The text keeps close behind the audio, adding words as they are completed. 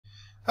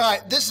All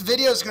right, this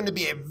video is going to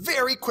be a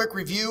very quick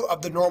review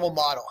of the normal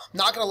model. I'm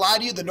not going to lie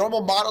to you, the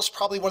normal model is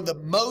probably one of the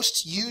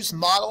most used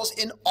models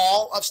in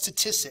all of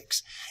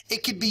statistics.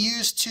 It could be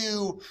used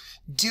to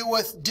deal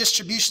with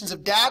distributions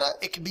of data.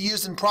 It could be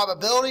used in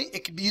probability.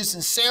 It could be used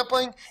in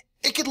sampling.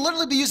 It could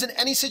literally be used in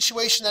any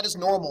situation that is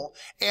normal.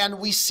 And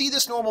we see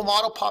this normal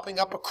model popping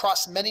up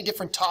across many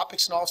different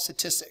topics in all of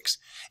statistics.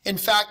 In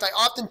fact, I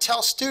often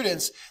tell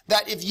students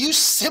that if you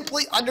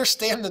simply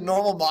understand the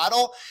normal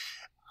model,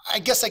 I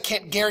guess I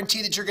can't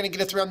guarantee that you're going to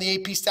get it through on the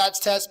AP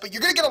Stats test, but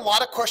you're going to get a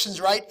lot of questions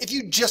right if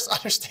you just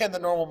understand the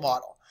normal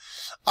model.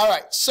 All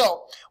right,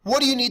 so what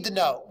do you need to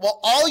know? Well,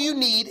 all you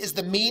need is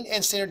the mean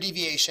and standard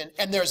deviation,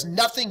 and there's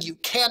nothing you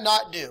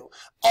cannot do.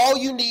 All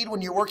you need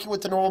when you're working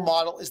with the normal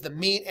model is the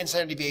mean and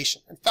standard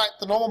deviation. In fact,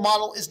 the normal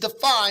model is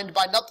defined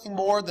by nothing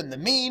more than the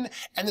mean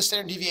and the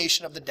standard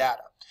deviation of the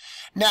data.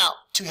 Now,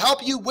 to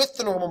help you with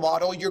the normal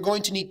model, you're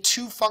going to need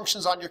two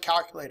functions on your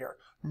calculator.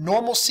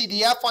 Normal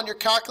CDF on your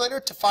calculator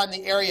to find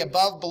the area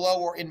above, below,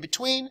 or in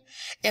between,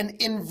 and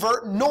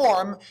invert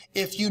norm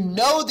if you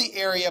know the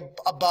area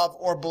above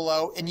or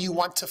below and you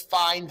want to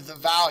find the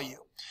value.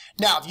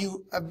 Now, if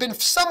you have been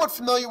somewhat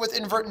familiar with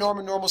invert norm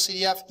and normal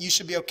CDF, you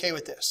should be okay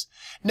with this.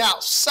 Now,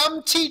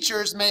 some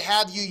teachers may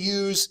have you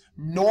use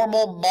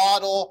normal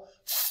model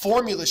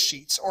formula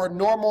sheets or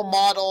normal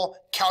model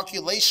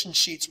calculation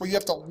sheets where you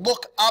have to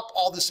look up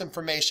all this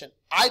information.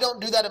 I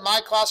don't do that in my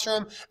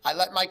classroom. I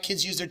let my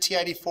kids use their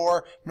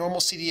TID4, normal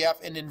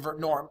CDF, and invert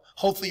norm.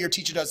 Hopefully your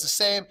teacher does the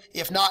same.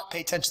 If not,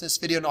 pay attention to this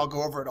video and I'll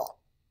go over it all.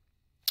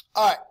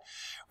 All right.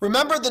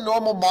 Remember, the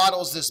normal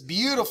model is this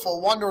beautiful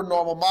wonder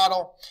normal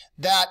model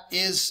that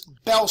is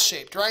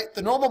bell-shaped, right?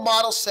 The normal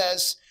model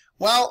says,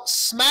 well,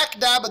 smack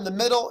dab in the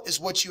middle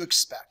is what you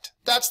expect.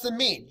 That's the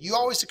mean. You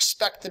always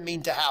expect the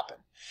mean to happen.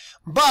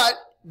 But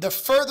the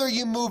further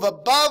you move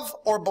above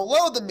or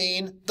below the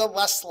mean, the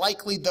less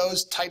likely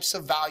those types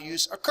of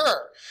values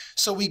occur.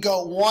 So we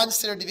go 1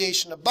 standard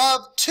deviation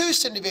above, 2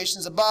 standard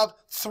deviations above,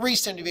 3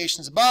 standard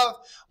deviations above,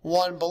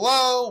 1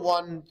 below,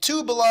 1,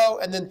 2 below,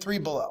 and then 3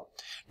 below.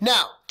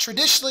 Now,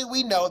 traditionally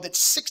we know that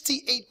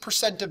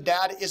 68% of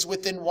data is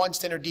within 1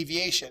 standard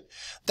deviation.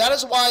 That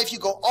is why if you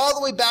go all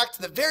the way back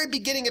to the very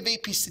beginning of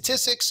AP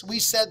Statistics, we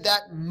said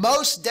that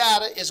most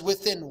data is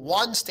within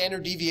 1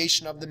 standard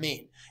deviation of the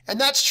mean. And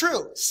that's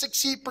true.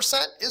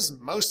 68% is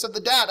most of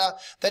the data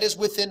that is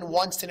within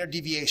 1 standard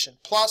deviation,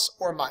 plus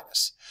or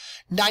minus.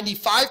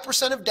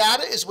 95% of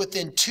data is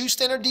within 2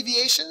 standard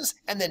deviations,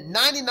 and then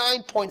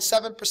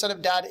 99.7%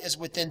 of data is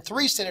within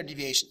 3 standard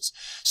deviations.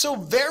 So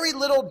very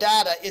little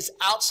data is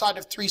outside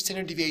of 3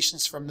 standard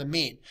deviations from the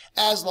mean,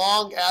 as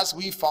long as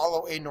we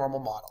follow a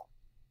normal model.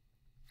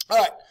 All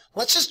right,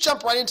 let's just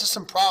jump right into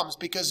some problems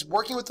because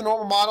working with the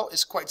normal model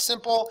is quite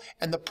simple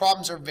and the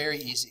problems are very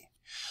easy.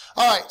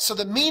 All right, so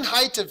the mean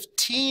height of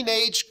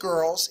teenage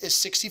girls is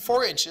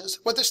 64 inches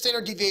with a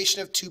standard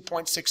deviation of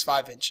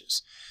 2.65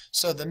 inches.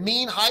 So the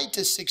mean height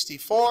is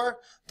 64,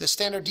 the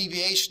standard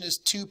deviation is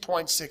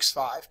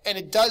 2.65. And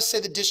it does say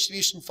the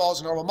distribution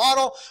follows a normal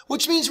model,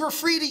 which means we're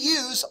free to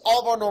use all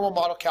of our normal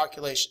model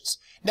calculations.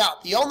 Now,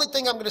 the only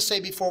thing I'm going to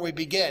say before we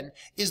begin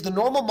is the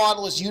normal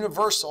model is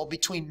universal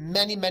between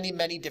many, many,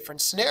 many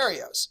different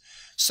scenarios.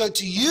 So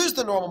to use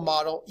the normal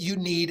model, you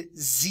need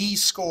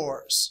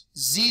z-scores.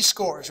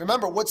 Z-scores.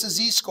 Remember, what's a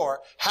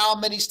z-score? How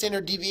many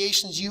standard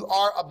deviations you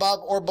are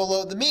above or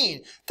below the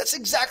mean. That's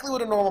exactly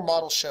what a normal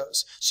model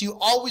shows. So you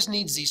always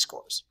need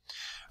z-scores.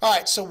 All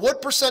right, so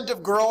what percent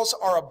of girls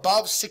are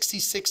above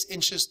 66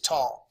 inches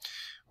tall?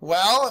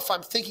 Well, if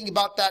I'm thinking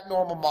about that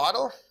normal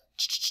model,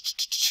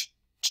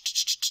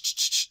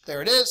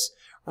 there it is.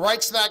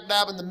 Right smack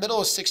dab in the middle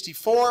is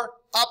 64,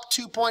 up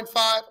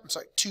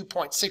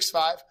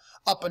 2.65,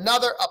 up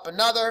another,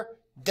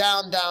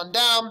 down, down,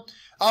 down.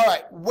 All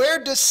right,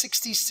 where does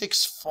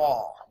 66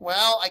 fall?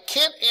 Well, I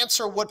can't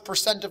answer what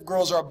percent of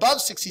girls are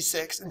above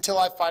 66 until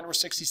I find where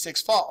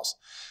 66 falls.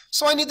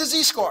 So I need the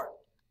z-score.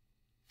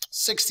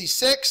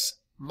 66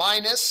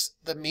 minus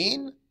the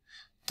mean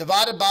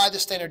divided by the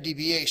standard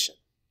deviation.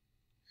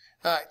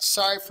 All right,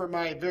 sorry for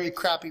my very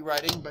crappy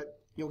writing, but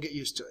you'll get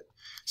used to it.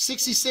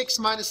 66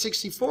 minus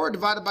 64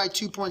 divided by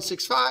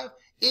 2.65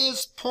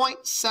 is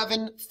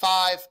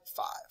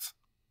 0.755.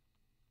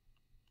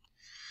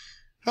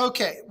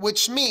 Okay,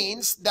 which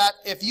means that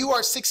if you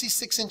are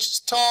 66 inches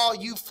tall,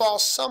 you fall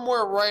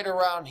somewhere right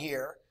around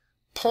here,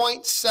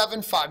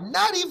 0.75,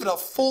 not even a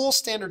full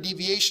standard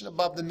deviation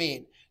above the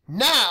mean.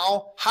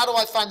 Now, how do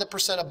I find the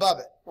percent above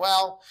it?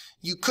 Well,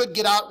 you could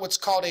get out what's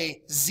called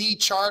a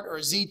z-chart or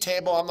a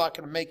z-table. I'm not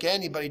going to make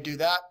anybody do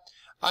that.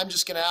 I'm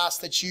just going to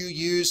ask that you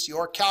use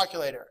your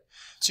calculator.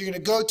 So you're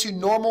going to go to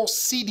normal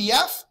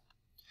CDF.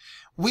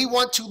 We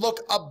want to look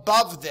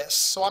above this.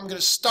 So I'm going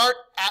to start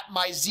at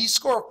my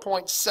z-score of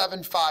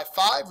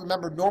 0.755.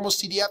 Remember, normal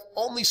CDF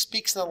only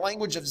speaks in the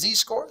language of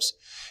z-scores.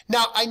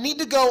 Now, I need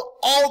to go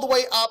all the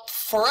way up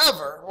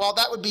forever. Well,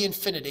 that would be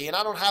infinity, and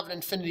I don't have an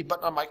infinity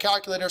button on my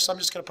calculator, so I'm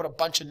just going to put a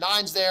bunch of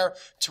 9s there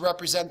to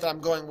represent that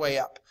I'm going way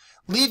up.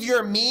 Leave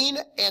your mean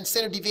and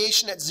standard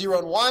deviation at 0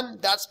 and 1.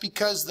 That's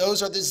because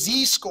those are the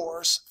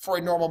z-scores for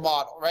a normal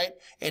model, right?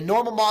 A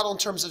normal model in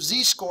terms of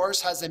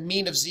z-scores has a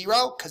mean of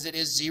 0 because it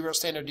is 0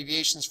 standard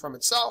deviations from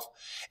itself,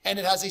 and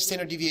it has a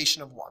standard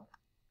deviation of 1.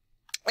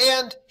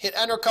 And hit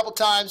enter a couple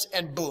times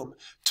and boom,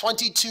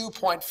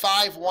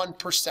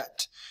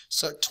 22.51%.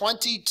 So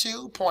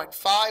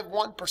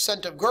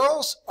 22.51% of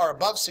girls are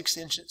above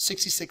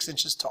 66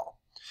 inches tall.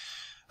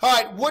 All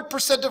right, what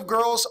percent of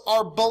girls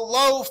are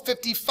below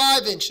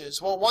 55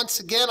 inches? Well, once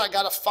again, I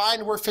got to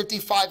find where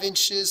 55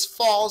 inches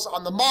falls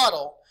on the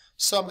model.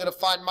 So I'm going to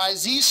find my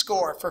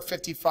z-score for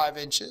 55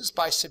 inches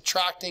by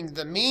subtracting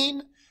the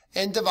mean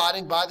and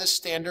dividing by the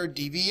standard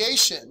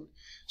deviation.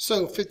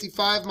 So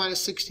 55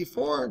 minus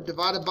 64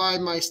 divided by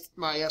my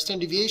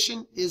standard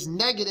deviation is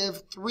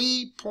negative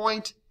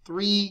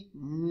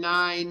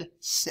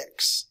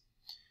 3.396.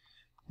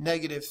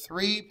 Negative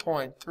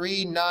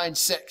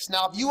 3.396.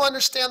 Now, if you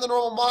understand the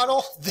normal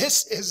model,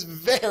 this is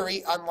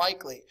very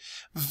unlikely.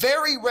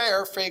 Very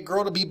rare for a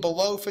girl to be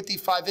below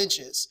 55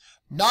 inches.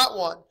 Not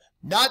 1,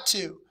 not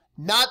 2,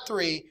 not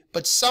 3,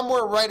 but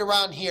somewhere right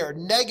around here.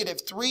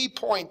 Negative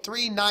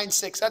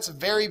 3.396. That's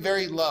very,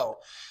 very low.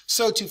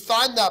 So to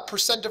find the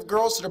percent of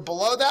girls that are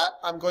below that,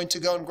 I'm going to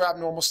go and grab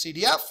normal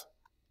CDF.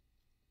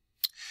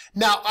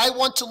 Now, I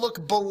want to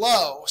look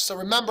below. So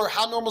remember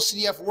how normal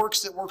CDF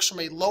works. It works from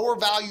a lower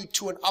value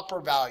to an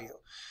upper value.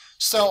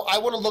 So I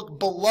want to look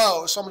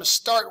below. So I'm going to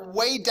start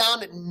way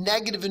down at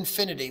negative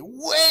infinity.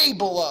 Way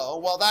below.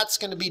 Well, that's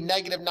going to be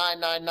negative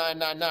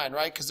 99999,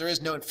 right? Because there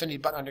is no infinity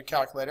button on your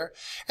calculator.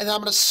 And then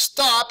I'm going to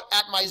stop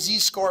at my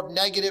z-score of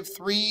negative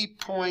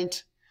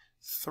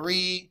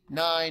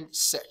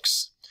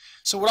 3.396.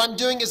 So what I'm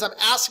doing is I'm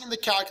asking the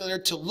calculator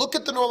to look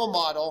at the normal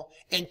model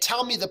and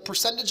tell me the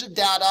percentage of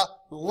data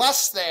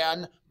less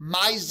than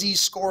my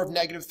z-score of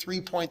negative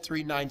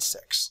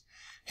 3.396.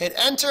 Hit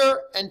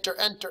enter, enter,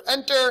 enter,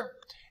 enter,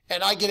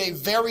 and I get a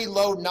very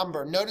low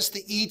number. Notice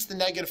the e to the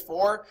negative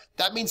 4.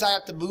 That means I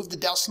have to move the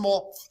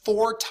decimal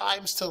 4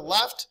 times to the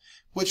left,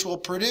 which will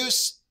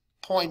produce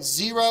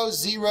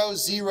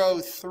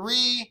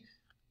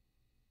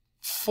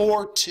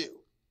 0.0000342.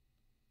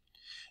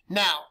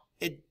 Now,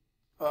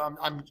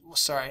 I'm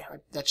sorry,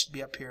 that should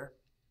be up here.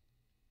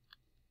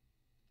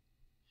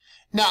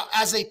 Now,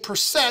 as a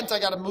percent, I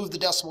got to move the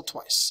decimal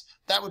twice.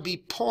 That would be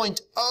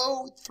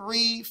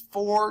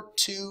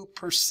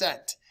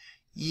 0.0342%.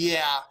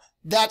 Yeah,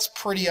 that's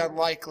pretty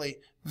unlikely.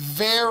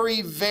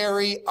 Very,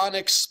 very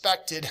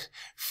unexpected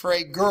for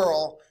a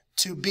girl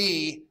to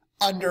be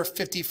under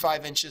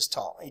 55 inches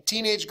tall. A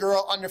teenage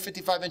girl under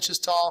 55 inches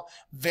tall,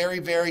 very,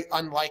 very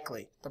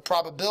unlikely. The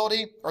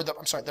probability, or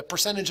the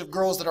percentage of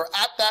girls that are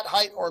at that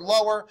height or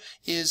lower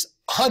is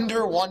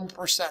under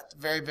 1%.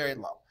 Very, very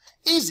low.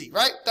 Easy,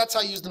 right? That's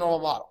how you use the normal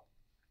model.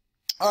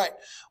 All right.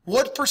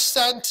 What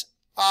percentile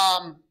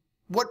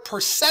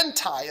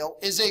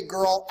is a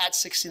girl at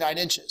 69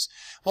 inches?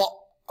 Well,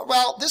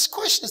 this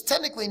question is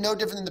technically no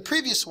different than the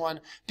previous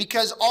one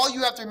because all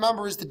you have to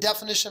remember is the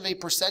definition of a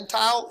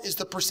percentile is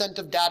the percent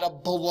of data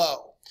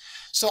below.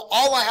 So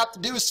all I have to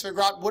do is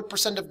figure out what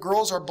percent of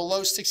girls are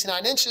below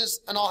 69 inches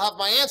and I'll have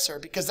my answer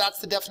because that's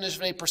the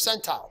definition of a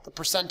percentile, the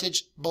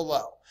percentage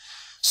below.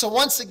 So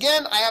once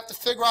again, I have to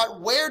figure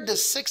out where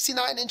does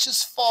 69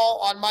 inches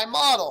fall on my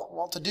model.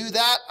 Well, to do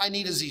that, I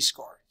need a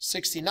z-score.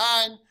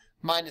 69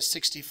 minus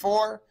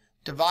 64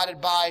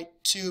 divided by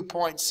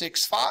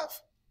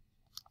 2.65.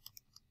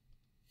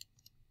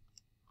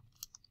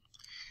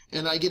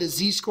 And I get a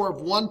z-score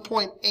of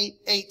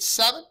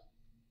 1.887.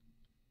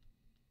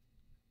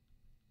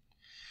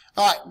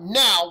 All right,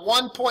 now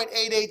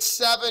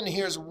 1.887,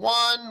 here's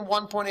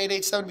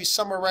 1.887 would be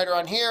somewhere right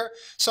around here.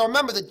 So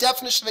remember, the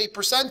definition of a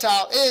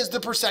percentile is the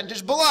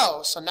percentage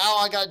below. So now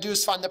all I got to do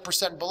is find the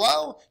percent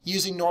below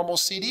using normal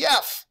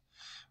CDF.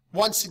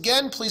 Once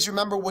again, please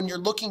remember when you're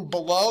looking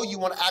below, you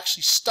want to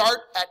actually start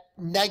at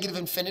negative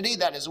infinity.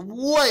 That is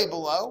way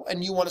below.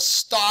 And you want to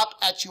stop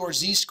at your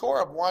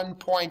z-score of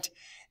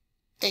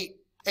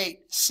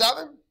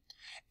 1.887.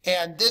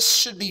 And this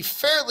should be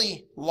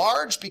fairly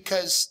large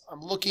because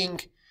I'm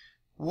looking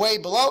way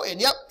below.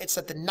 And yep, it's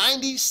at the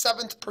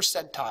 97th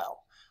percentile.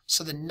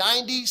 So the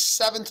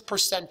 97th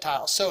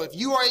percentile. So if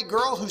you are a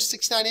girl who's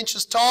 69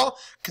 inches tall,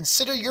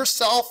 consider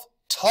yourself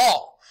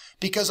tall.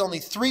 Because only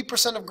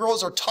 3% of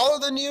girls are taller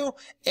than you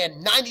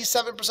and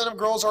 97% of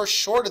girls are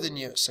shorter than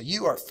you. So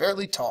you are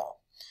fairly tall.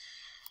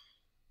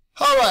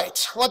 All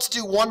right, let's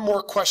do one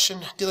more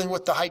question dealing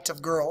with the height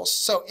of girls.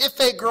 So if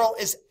a girl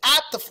is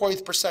at the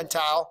 40th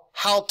percentile,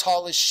 how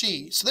tall is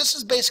she? So this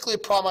is basically a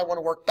problem I want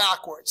to work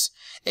backwards.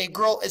 A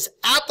girl is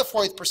at the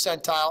 40th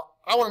percentile.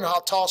 I want to know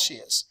how tall she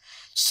is.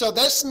 So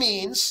this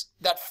means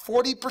that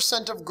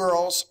 40% of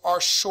girls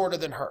are shorter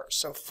than her.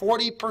 So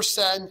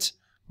 40%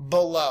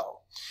 below.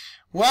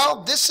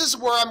 Well, this is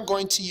where I'm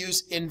going to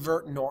use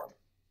invert norm.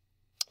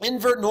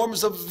 Invert norm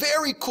is a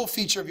very cool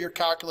feature of your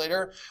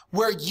calculator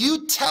where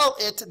you tell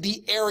it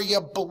the area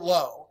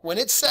below. When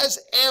it says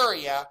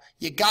area,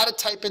 you got to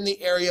type in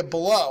the area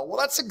below. Well,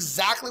 that's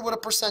exactly what a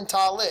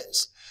percentile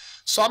is.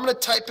 So I'm going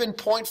to type in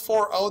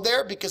 0.40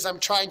 there because I'm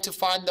trying to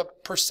find the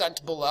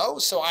percent below.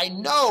 So I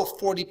know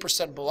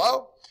 40%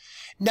 below.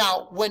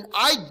 Now, when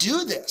I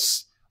do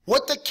this,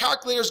 what the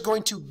calculator is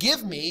going to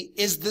give me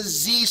is the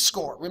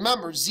z-score.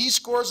 Remember,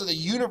 z-scores are the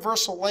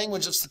universal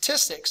language of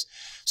statistics.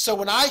 So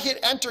when I hit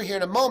enter here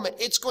in a moment,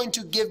 it's going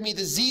to give me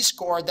the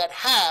z-score that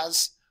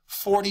has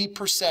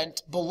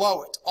 40%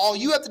 below it. All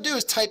you have to do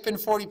is type in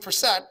 40%,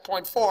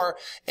 0.4,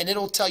 and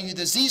it'll tell you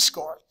the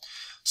z-score.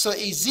 So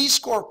a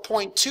z-score of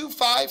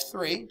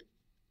 0.253,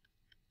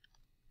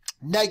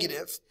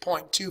 negative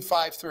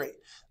 0.253.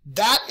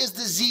 That is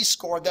the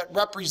z-score that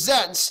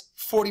represents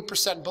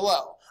 40%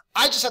 below.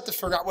 I just have to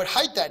figure out what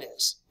height that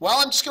is. Well,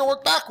 I'm just going to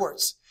work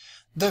backwards.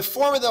 The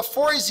formula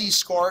for a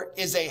z-score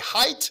is a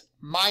height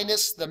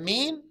minus the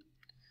mean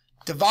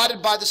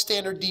divided by the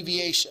standard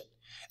deviation.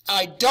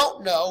 I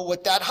don't know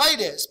what that height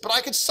is, but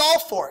I could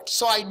solve for it.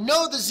 So I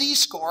know the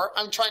z-score.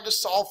 I'm trying to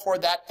solve for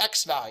that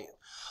x value.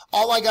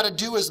 All I got to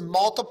do is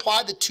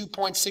multiply the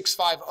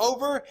 2.65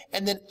 over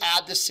and then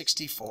add the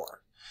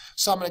 64.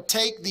 So I'm going to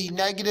take the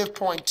negative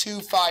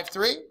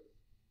 0.253.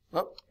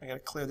 Oh, I got to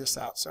clear this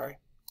out, sorry.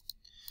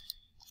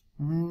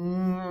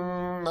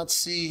 Let's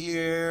see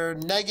here,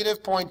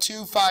 negative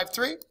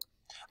 0.253.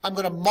 I'm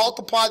going to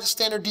multiply the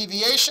standard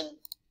deviation,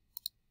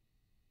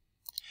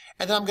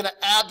 and then I'm going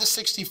to add the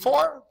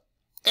 64,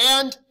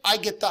 and I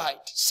get the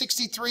height,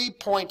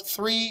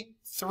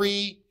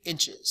 63.33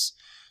 inches.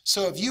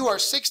 So if you are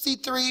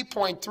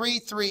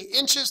 63.33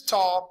 inches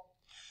tall,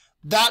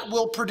 that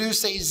will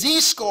produce a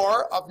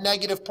z-score of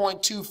negative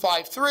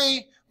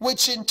 0.253,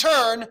 which in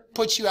turn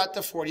puts you at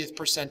the 40th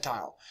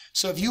percentile.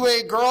 So if you are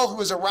a girl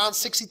who is around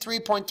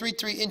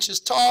 63.33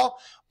 inches tall,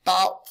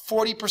 about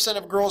 40%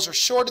 of girls are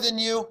shorter than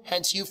you,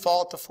 hence you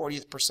fall at the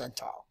 40th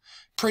percentile.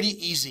 Pretty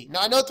easy.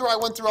 Now I know I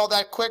went through all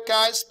that quick,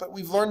 guys, but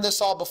we've learned this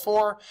all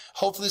before.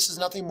 Hopefully this is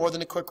nothing more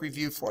than a quick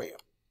review for you.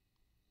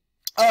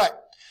 All right.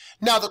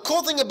 Now the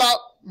cool thing about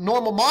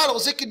normal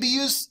models, it could be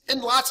used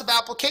in lots of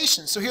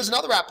applications. So here's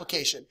another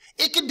application.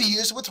 It can be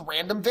used with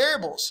random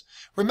variables.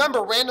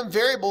 Remember, random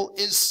variable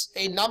is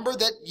a number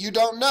that you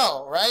don't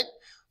know, right?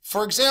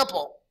 For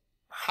example,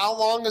 how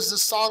long is the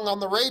song on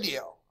the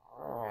radio?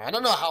 Oh, I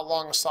don't know how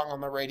long a song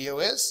on the radio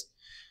is.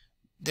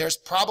 There's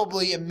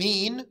probably a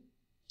mean,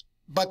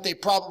 but they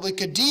probably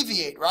could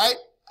deviate, right?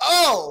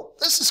 Oh,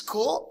 this is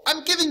cool.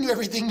 I'm giving you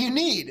everything you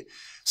need.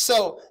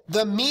 So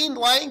the mean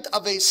length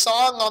of a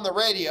song on the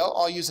radio,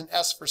 I'll use an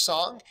S for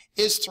song,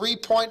 is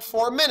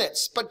 3.4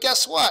 minutes. But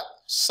guess what?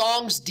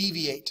 Songs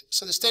deviate.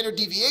 So the standard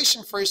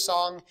deviation for a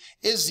song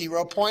is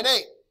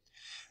 0.8.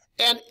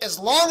 And as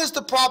long as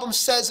the problem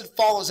says it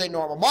follows a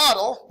normal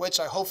model, which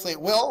hopefully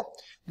it will,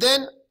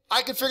 then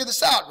I can figure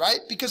this out, right?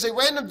 Because a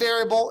random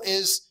variable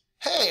is,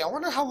 hey, I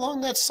wonder how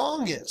long that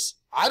song is.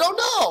 I don't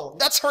know.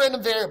 That's a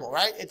random variable,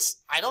 right?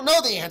 I don't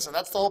know the answer.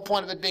 That's the whole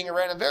point of it being a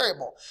random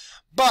variable.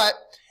 But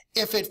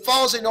if it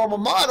follows a normal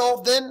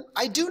model, then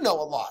I do know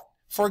a lot.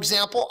 For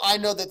example, I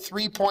know that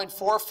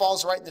 3.4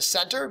 falls right in the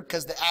center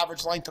because the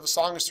average length of a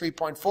song is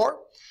 3.4.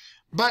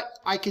 But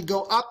I could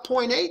go up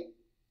 0.8,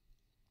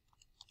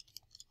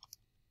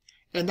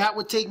 and that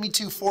would take me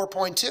to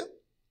 4.2.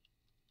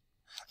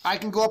 I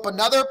can go up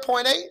another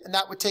 0.8, and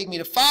that would take me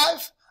to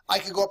 5. I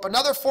could go up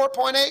another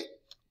 4.8,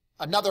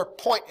 another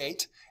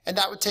 0.8, and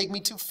that would take me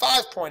to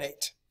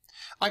 5.8.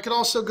 I could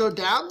also go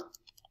down.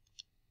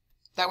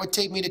 That would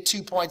take me to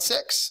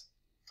 2.6.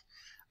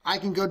 I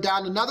can go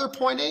down another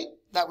 0.8.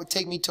 That would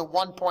take me to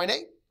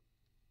 1.8.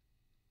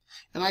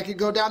 And I could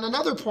go down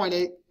another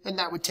 0.8, and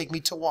that would take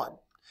me to 1.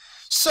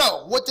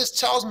 So what this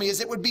tells me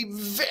is it would be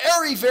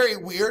very, very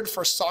weird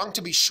for a song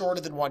to be shorter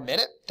than 1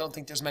 minute. Don't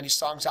think there's many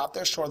songs out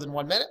there shorter than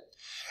 1 minute.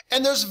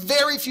 And there's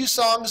very few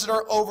songs that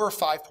are over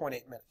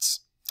 5.8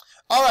 minutes.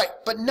 All right,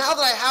 but now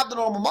that I have the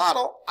normal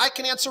model, I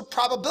can answer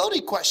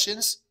probability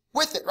questions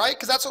with it, right?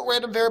 Because that's what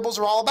random variables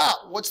are all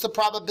about. What's the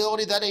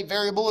probability that a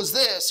variable is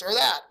this or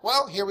that?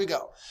 Well, here we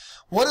go.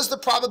 What is the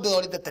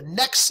probability that the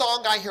next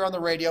song I hear on the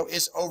radio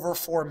is over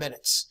 4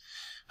 minutes?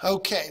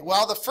 Okay,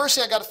 well, the first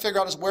thing I got to figure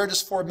out is where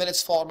does 4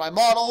 minutes fall in my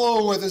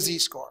model with a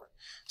z-score.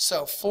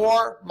 So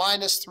 4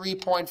 minus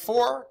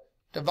 3.4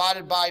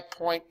 divided by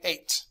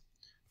 0.8.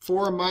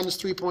 4 minus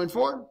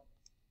 3.4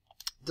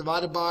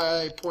 divided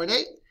by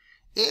 0.8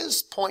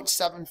 is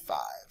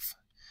 0.75.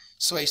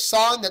 So a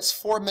song that's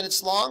 4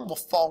 minutes long will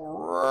fall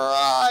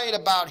right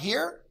about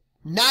here,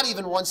 not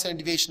even 1 standard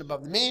deviation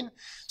above the mean.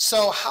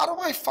 So how do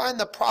I find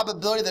the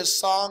probability that a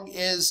song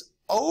is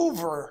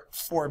over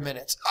 4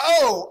 minutes?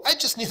 Oh, I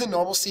just need the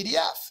normal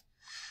CDF.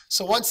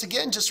 So once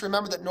again, just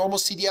remember that normal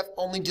CDF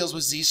only deals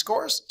with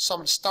z-scores. So I'm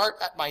going to start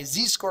at my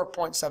z-score of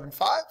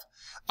 0.75.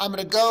 I'm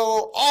going to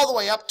go all the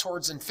way up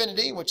towards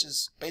infinity, which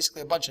is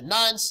basically a bunch of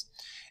 9s.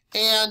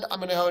 And I'm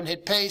going to go and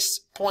hit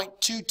paste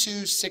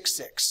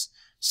 0.2266.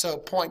 So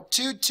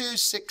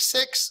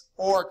 0.2266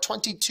 or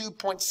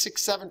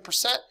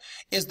 22.67%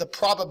 is the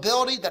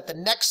probability that the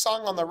next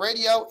song on the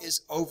radio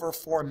is over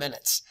 4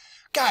 minutes.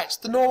 Guys,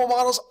 the normal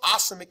model is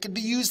awesome. It can be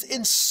used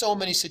in so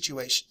many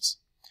situations.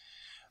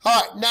 All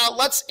right, now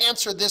let's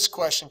answer this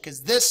question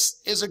because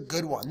this is a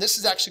good one. This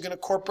is actually going to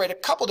incorporate a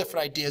couple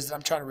different ideas that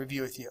I'm trying to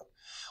review with you.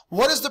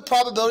 What is the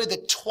probability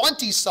that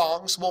 20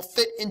 songs will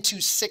fit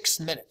into 6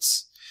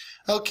 minutes?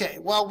 Okay,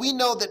 well, we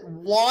know that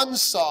one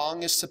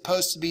song is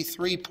supposed to be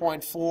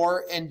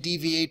 3.4 and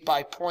deviate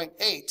by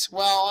 0.8.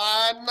 Well,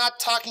 I'm not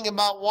talking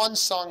about one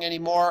song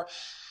anymore.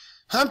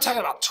 I'm talking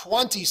about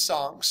 20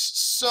 songs.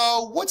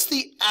 So what's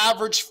the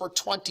average for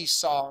 20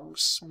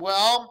 songs?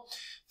 Well,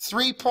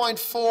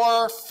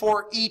 3.4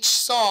 for each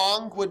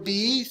song would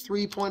be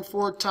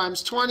 3.4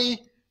 times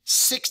 20,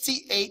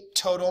 68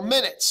 total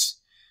minutes.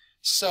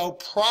 So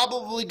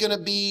probably going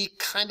to be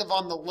kind of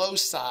on the low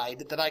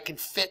side that I can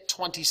fit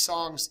 20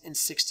 songs in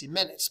 60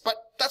 minutes. But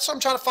that's what I'm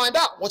trying to find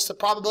out. What's the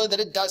probability that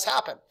it does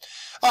happen?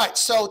 All right,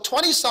 so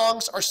 20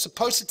 songs are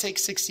supposed to take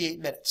 68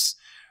 minutes.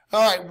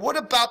 All right, what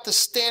about the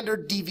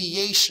standard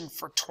deviation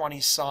for 20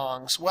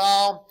 songs?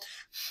 Well,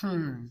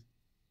 I'm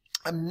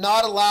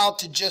not allowed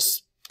to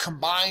just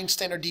combine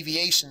standard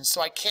deviations, so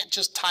I can't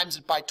just times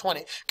it by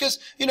 20. Because,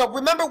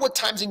 remember what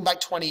timesing by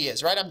 20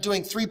 is, right? I'm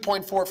doing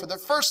 3.4 for the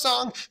first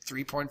song,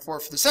 3.4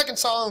 for the second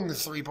song, the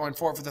 3.4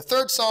 for the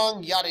third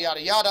song, yada,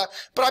 yada, yada.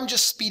 But I'm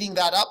just speeding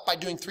that up by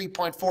doing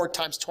 3.4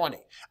 times 20.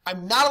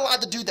 I'm not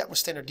allowed to do that with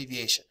standard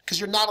deviation because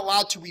you're not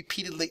allowed to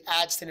repeatedly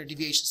add standard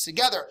deviations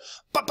together.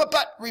 But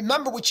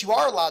remember what you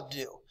are allowed to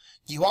do.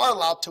 You are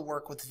allowed to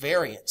work with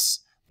variance.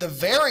 The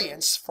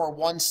variance for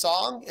one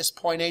song is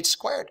 0.8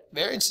 squared.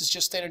 Variance is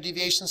just standard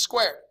deviation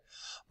squared.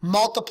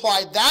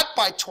 Multiply that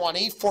by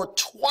 20 for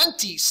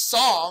 20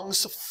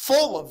 songs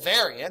full of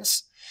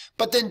variance,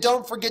 but then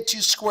don't forget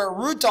to square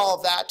root all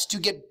of that to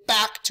get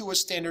back to a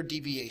standard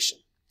deviation.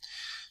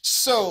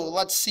 So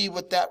let's see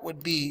what that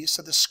would be.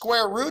 So the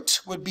square root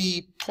would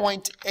be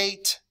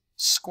 0.8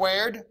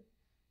 squared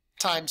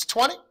times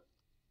 20.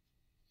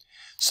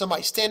 So my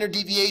standard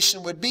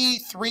deviation would be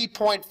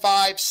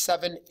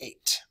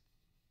 3.578.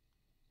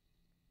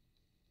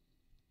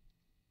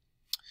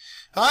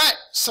 All right,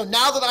 so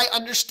now that I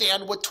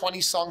understand what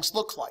 20 songs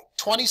look like,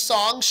 20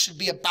 songs should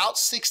be about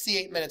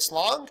 68 minutes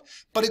long,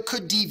 but it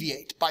could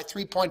deviate by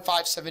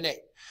 3.578.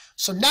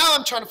 So now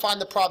I'm trying to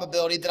find the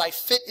probability that I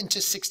fit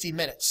into 60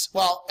 minutes.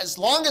 Well, as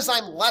long as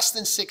I'm less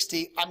than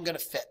 60, I'm going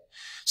to fit.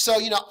 So,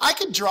 I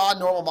could draw a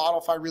normal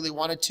model if I really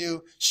wanted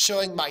to,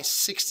 showing my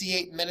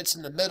 68 minutes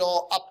in the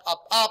middle, up,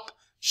 up, up,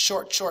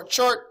 short, short,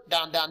 short,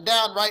 down, down,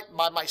 down, right,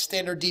 by my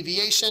standard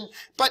deviation.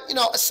 But,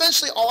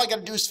 essentially all I got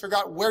to do is figure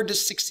out where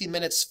does 60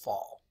 minutes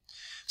fall.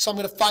 So I'm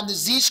going to find the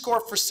z-score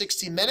for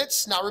 60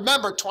 minutes. Now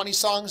remember, 20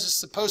 songs is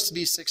supposed to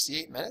be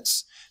 68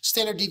 minutes.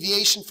 Standard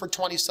deviation for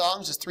 20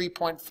 songs is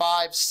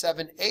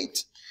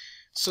 3.578.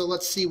 So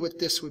let's see what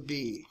this would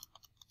be.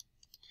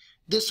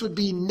 This would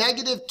be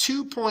negative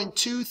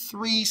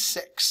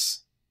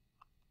 2.236.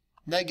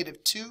 Negative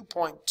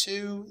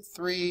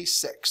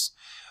 2.236.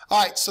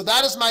 All right, so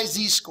that is my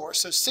z-score.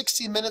 So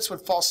 60 minutes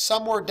would fall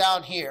somewhere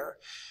down here.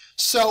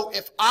 So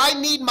if I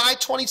need my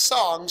 20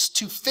 songs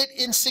to fit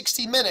in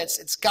 60 minutes,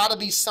 it's got to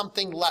be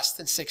something less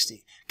than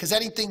 60. Because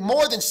anything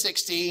more than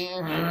 60,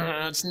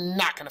 it's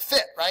not going to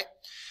fit, right?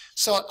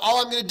 So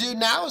all I'm going to do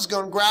now is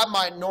go and grab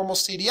my normal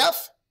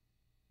CDF.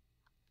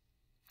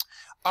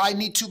 I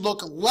need to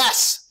look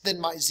less than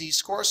my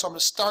z-score, so I'm going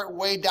to start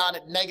way down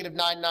at negative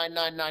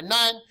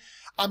 99999.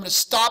 I'm going to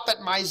stop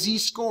at my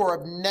z-score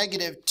of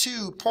negative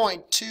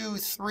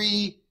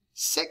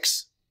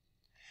 2.236.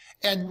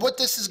 And what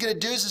this is going to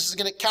do is this is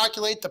going to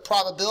calculate the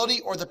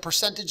probability or the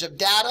percentage of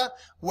data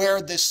where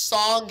the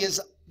song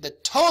is, the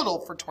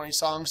total for 20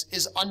 songs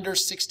is under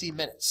 60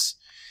 minutes.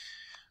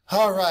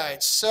 All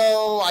right,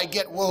 so I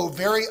get, whoa,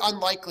 very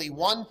unlikely,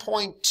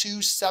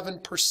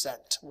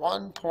 1.27%.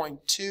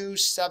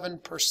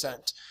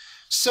 1.27%.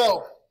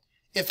 So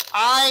if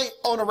I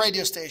own a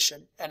radio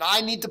station and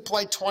I need to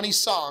play 20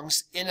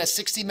 songs in a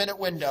 60-minute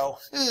window,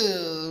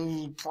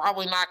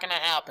 probably not going to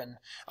happen.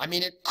 I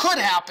mean, it could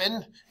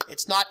happen.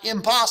 It's not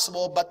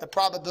impossible, but the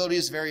probability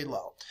is very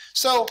low.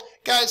 So,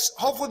 guys,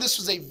 hopefully this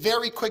was a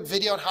very quick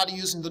video on how to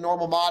use the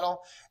normal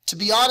model. To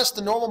be honest,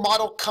 the normal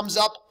model comes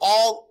up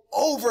all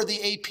over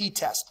the AP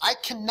test. I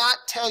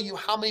cannot tell you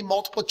how many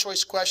multiple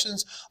choice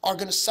questions are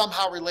going to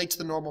somehow relate to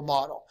the normal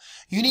model.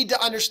 You need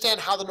to understand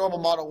how the normal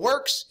model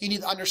works. You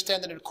need to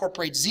understand that it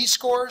incorporates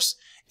z-scores.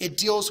 It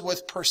deals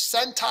with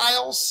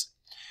percentiles.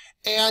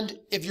 And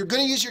if you're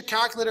going to use your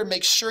calculator,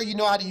 make sure you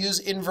know how to use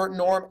invert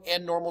norm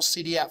and normal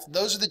CDF.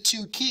 Those are the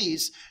two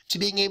keys to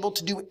being able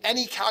to do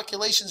any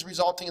calculations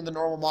resulting in the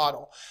normal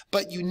model.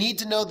 But you need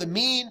to know the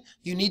mean,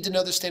 you need to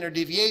know the standard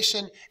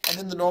deviation, and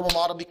then the normal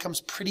model becomes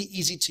pretty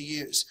easy to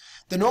use.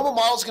 The normal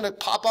model is going to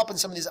pop up in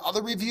some of these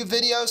other review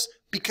videos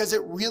because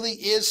it really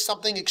is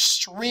something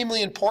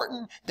extremely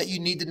important that you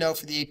need to know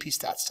for the AP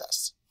Stats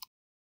tests.